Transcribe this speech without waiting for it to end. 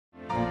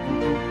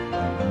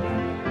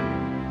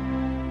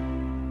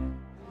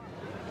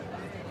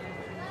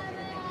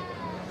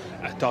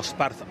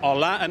Dosbarth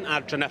ola yn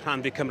adran y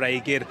rhan fi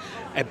Cymreig i'r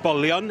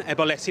ebolion,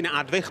 ebole sy'n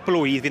adfych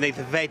blwydd fydd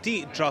aeddfedu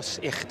dros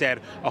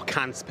uchder o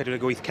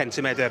 148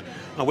 cm.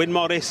 Mae Wyn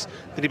Morris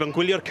wedi bod yn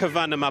gwylio'r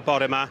cyfan yma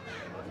bore yma.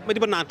 Mae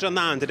wedi bod yn adran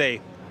dda, yn dydi?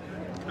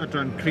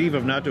 Adran cryf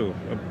ofnadw,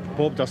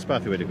 bob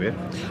dosbarth i wedi gwir.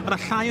 Ond a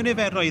llai o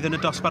niferoedd yn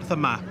y dosbarth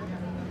yma?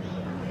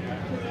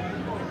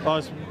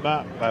 Os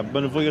maen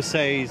nhw fwy o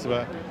seis,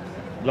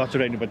 lot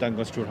o'r enw bod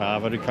dangos trwy'r haf,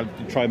 a wedi cael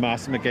troi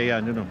mas am y geia,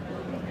 nhw.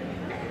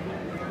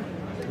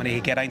 Mae ni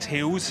Geraint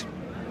Hughes.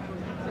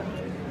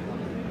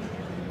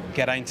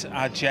 Geraint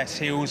a Jess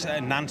Hughes,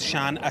 Nant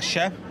Sian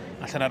Usher,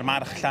 allan ar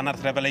march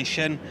Llanarth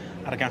Revelation,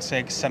 ar y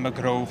gaseg Summer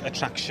Grove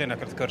Attraction,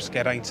 ac wrth gwrs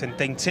Geraint yn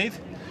deintydd.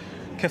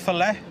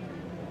 Ceffylau.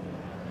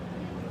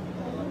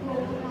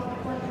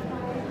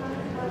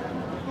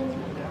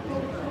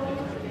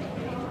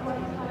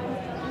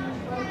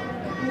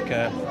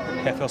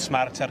 Ceffyl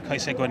Smart ar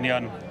coesau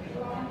gwynion.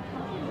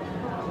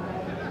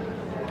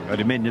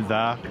 Wedi mynd yn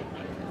dda.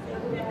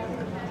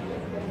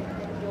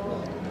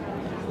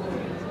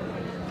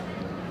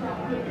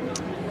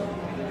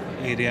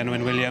 Eirian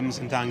Wyn Williams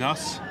yn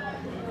dangos.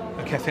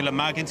 Y ceffyl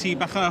yma, gen ti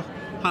bach o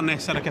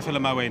hanes ar y ceffyl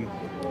yma, Wyn?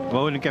 Mae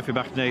hwn yn ceffyl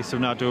bach neis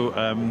ofnadw.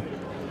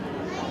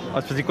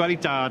 Os byddi gweld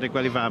i dad a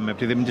gweld i fam,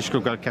 byddi ddim yn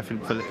disgwyl gweld ceffyl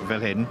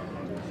fel hyn.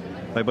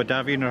 Mae bod da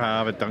fi yn yr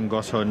haf a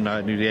dangos hwn a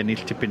ni wedi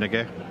ennill tipyn ag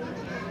e.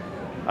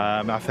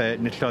 Ath e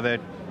nillodd e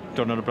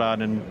diwrnod o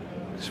blaen yn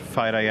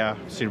ffair aia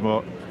Sir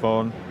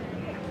Fôn.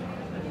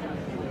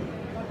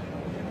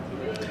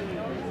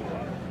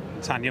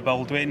 Tanya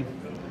Baldwin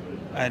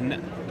yn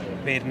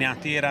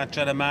beirniadu'r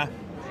adran yma.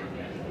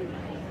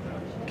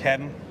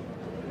 Cem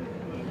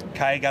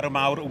Cai Garw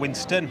Mawr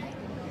Winston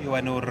yw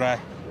enw'r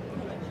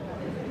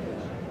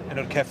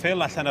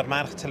ceffyl allan ar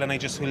march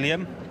Telenaigus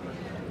William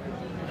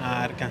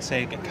a'r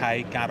gaseg Cai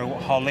Garw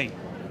Holly.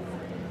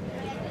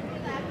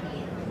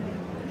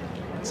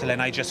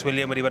 Telenaigus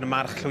William wedi bod yn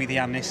march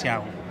llwyddiannus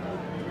iawn.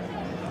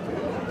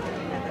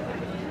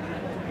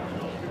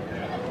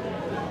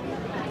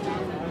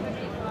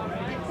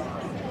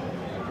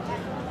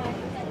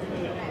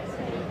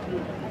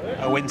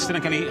 Winston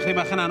yn cael ei chydig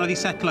bach yn anodd i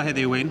setlo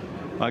heddiw, Wyn.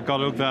 Mae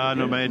golwg dda,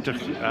 nhw mae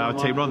edrych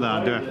teimlo'n dda,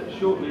 dwi.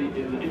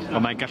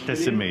 Ond mae'n gallu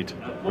symud.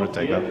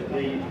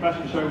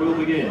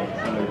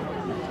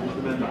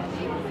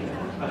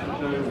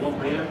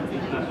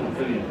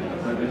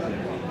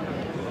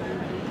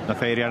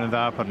 Nath Eirian yn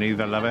dda pan ni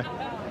ddela fe.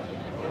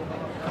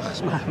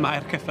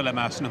 Mae'r ceffyl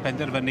yma, sy'n nhw'n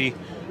penderfynu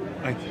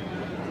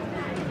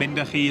mynd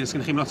â chi, os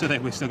gennych chi'n lot o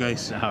ddewis, o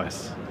guys.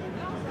 Oes.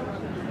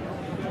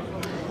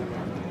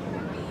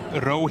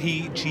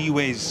 Rohi G.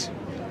 Wiz,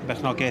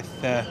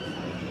 berchnogaeth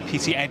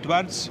P.T.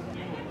 Edwards.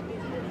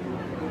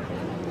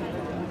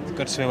 Wrth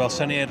gwrs fe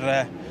welson ni'r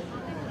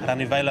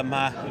anifail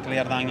yma yn cael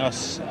ei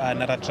arddangos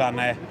yn yr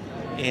adrannau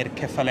i'r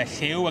ceffylau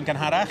lliw yn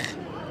gynharach.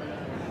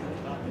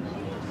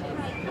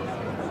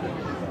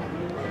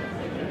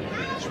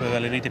 Fe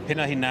fel i ni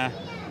dipyn o hynna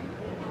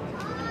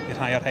i'r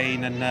rhai o'r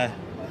rhain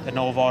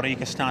yn ôl fori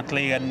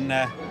gystadlu yn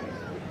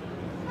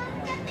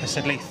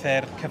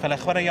cystadlaethau'r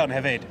ceffylau chwaraeon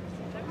hefyd.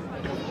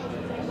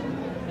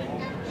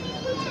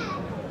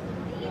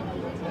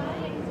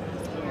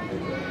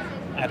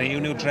 Ar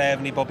un i'w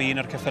drefn i bob un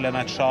o'r ceffylau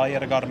yma troi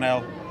ar y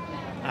gornel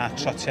a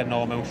trotio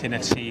nôl mewn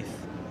llinell syth.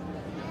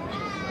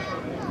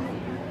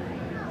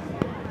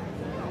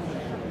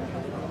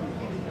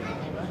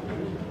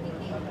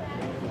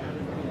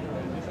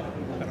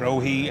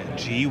 Rohi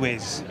G.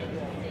 Wiz.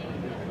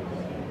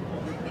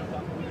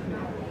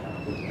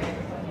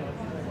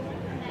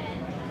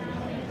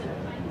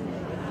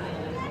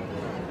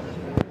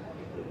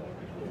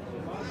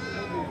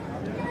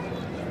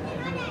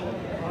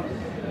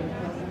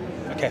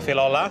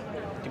 Ceffyl ola,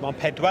 dim ond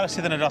 4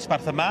 sydd yn y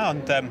dosbarth yma,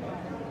 ond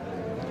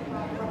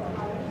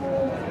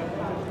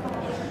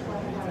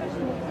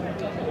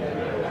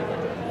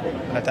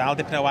yna dal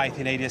dipyn o waith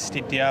i wneud i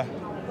astudio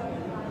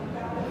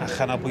a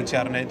chanolbwyntio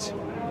arnynt.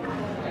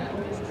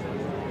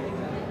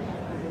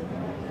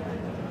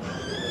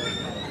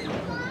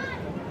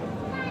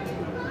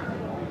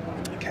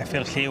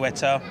 Ceffyl lliw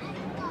eto.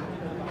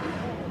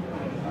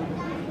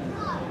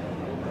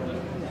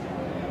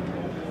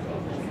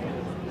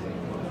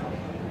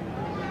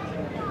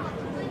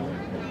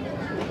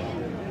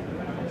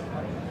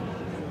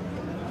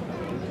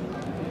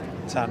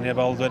 Tanya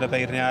Baldwin y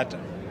beirniad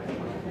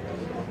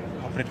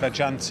o Brydfer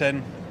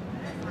Johnson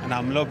yn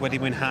amlwg wedi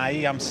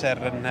mwynhau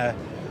amser yn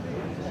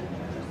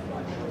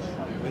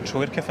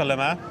trwy'r ceffyl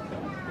yma.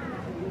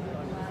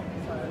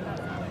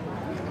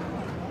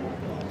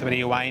 Dyma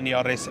ni wain i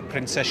Oris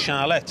Princess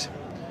Charlotte.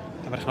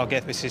 Dyma'r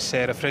berchnogaeth Mrs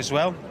Sarah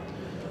Friswell.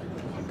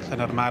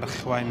 Allan o'r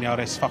march wain i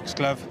Oris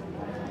Foxglove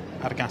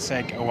a'r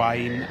gaseg y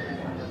wain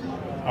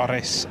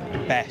Oris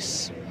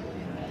Bess.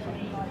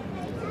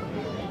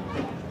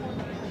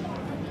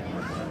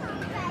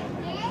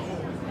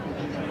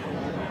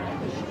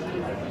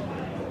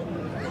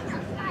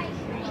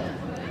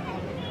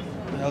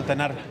 Wel,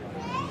 dyna'r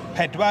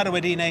 4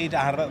 wedi wneud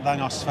ar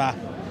ddangosfa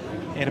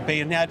i'r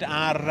beirniad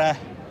ar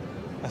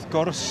Wrth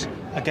gwrs,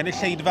 y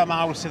gynulleidfa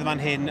mawr sydd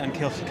fan hyn yn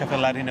Cylch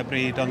Ceffylau ar hyn o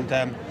bryd, ond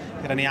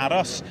gyda ni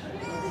aros.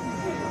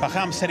 Bach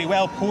amser i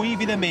weld pwy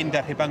fydd yn mynd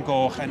ar Rhuban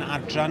Goch yn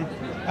adran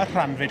y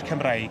rhanfryd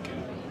Cymreig.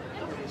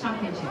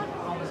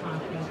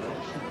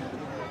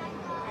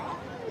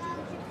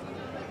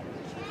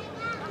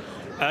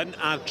 Yn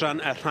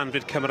adran y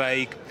rhanfryd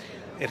Cymreig,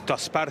 i'r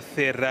dosbarth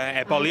i'r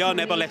ebolion,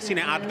 ebolesu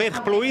neu adfyrch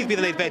blwydd bydd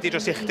yn aeddfedu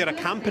dros uchder y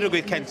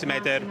 150cm.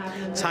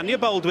 Tanya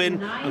Baldwin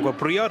yn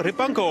gwobrio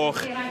Rhuban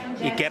Goch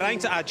i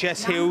Geraint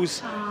Agnes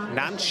Hughes,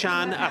 Nant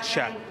Sian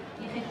Asia.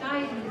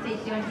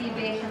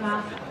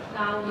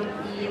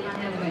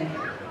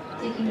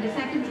 Taking the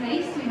second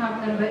place, we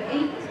have number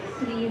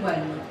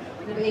 831.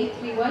 Number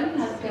 831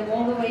 has come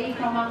all the way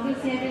from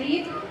Anglesey, I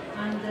believe,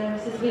 and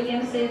Mrs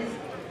Williams is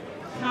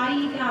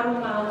Kai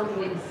Garwmal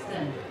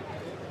Winston.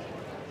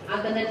 And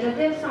then the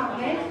judges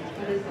safle,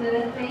 for the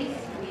third place,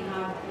 we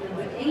have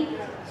number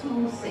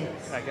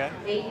 826. Okay.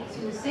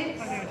 826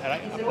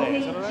 Right, is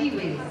Rohey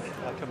Wins.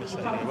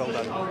 Well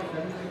done.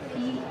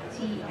 P.T.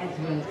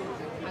 Edwards.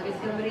 And it's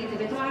going to be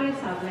the bedwaredd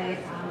safle,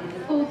 and in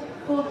the fourth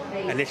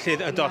place.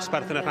 Enillydd y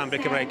dosbarth yn y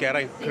rhanfryd Cymreig.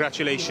 Geraint,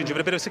 congratulations. You've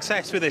had a bit of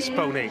success with this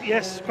pony.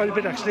 Yes, quite a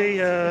bit actually.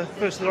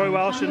 First to the Royal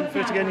Welsh and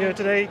first again here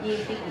today.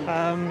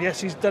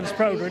 Yes, he's done us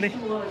proud really.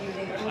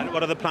 And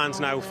what are the plans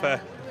now for?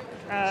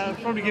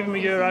 Probably give him a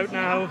year out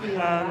now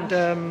and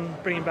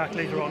bring him back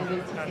later on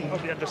and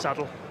hopefully under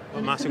saddle.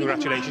 Well, massive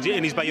congratulations.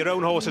 And he's by your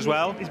own horse as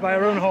well? He's by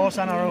our own horse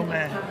and our own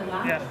mare,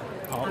 yeah.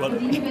 Oh,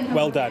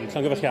 well done.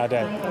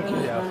 Llongyfarchiadau.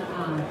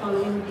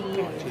 Following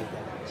the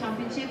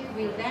championship,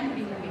 we'll then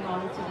be moving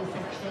on to the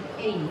section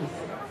A's.